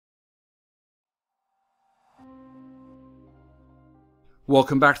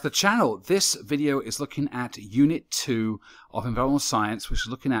Welcome back to the channel. This video is looking at Unit 2 of Environmental Science, which is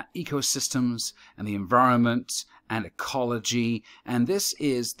looking at ecosystems and the environment and ecology. And this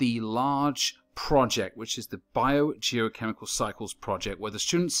is the large project, which is the Biogeochemical Cycles project, where the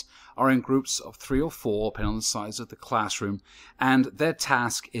students are in groups of 3 or 4, depending on the size of the classroom. And their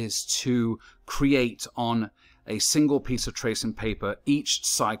task is to create on a single piece of tracing paper each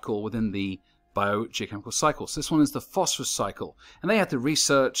cycle within the biogeochemical cycles. This one is the phosphorus cycle, and they have to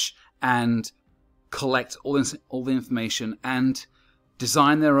research and collect all the information and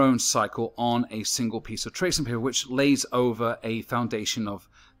design their own cycle on a single piece of tracing paper, which lays over a foundation of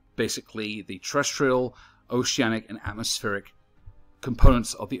basically the terrestrial, oceanic, and atmospheric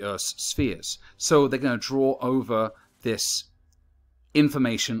components of the Earth's spheres. So they're going to draw over this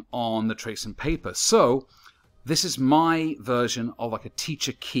information on the tracing paper. So this is my version of like a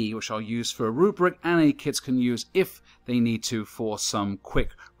teacher key, which I'll use for a rubric, and any kids can use if they need to for some quick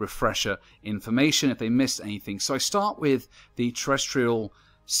refresher information if they missed anything. So I start with the terrestrial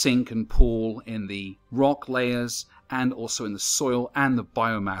sink and pool in the rock layers and also in the soil and the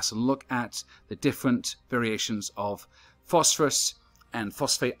biomass, and look at the different variations of phosphorus and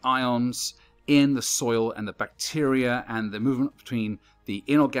phosphate ions in the soil and the bacteria and the movement between the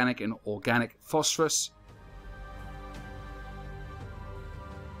inorganic and organic phosphorus.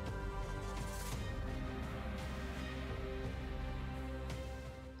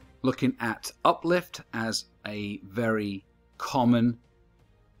 Looking at uplift as a very common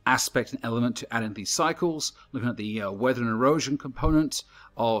aspect and element to add in these cycles. Looking at the weather and erosion component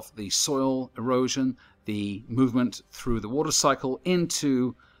of the soil erosion, the movement through the water cycle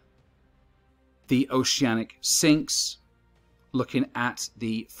into the oceanic sinks. Looking at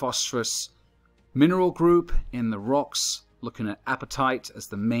the phosphorus mineral group in the rocks. Looking at apatite as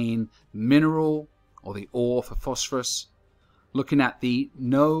the main mineral or the ore for phosphorus. Looking at the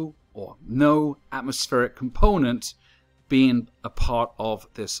no atmospheric component being a part of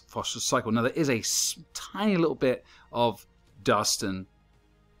this phosphorus cycle. Now there is a tiny little bit of dust and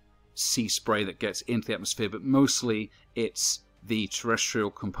sea spray that gets into the atmosphere, but mostly it's the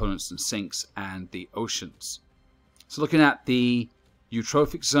terrestrial components and sinks and the oceans. So looking at the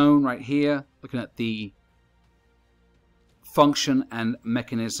eutrophic zone right here, looking at the function and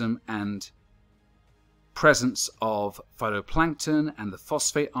mechanism and presence of phytoplankton and the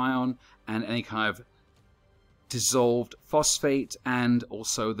phosphate ion and any kind of dissolved phosphate, and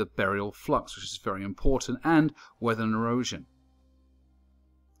also the burial flux, which is very important, and weather and erosion.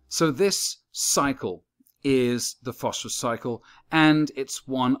 So this cycle is the phosphorus cycle, and it's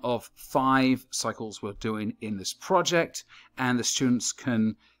one of 5 cycles we're doing in this project, and the students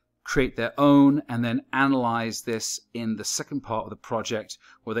can create their own and then analyze this in the second part of the project,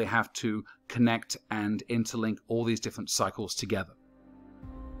 where they have to connect and interlink all these different cycles together.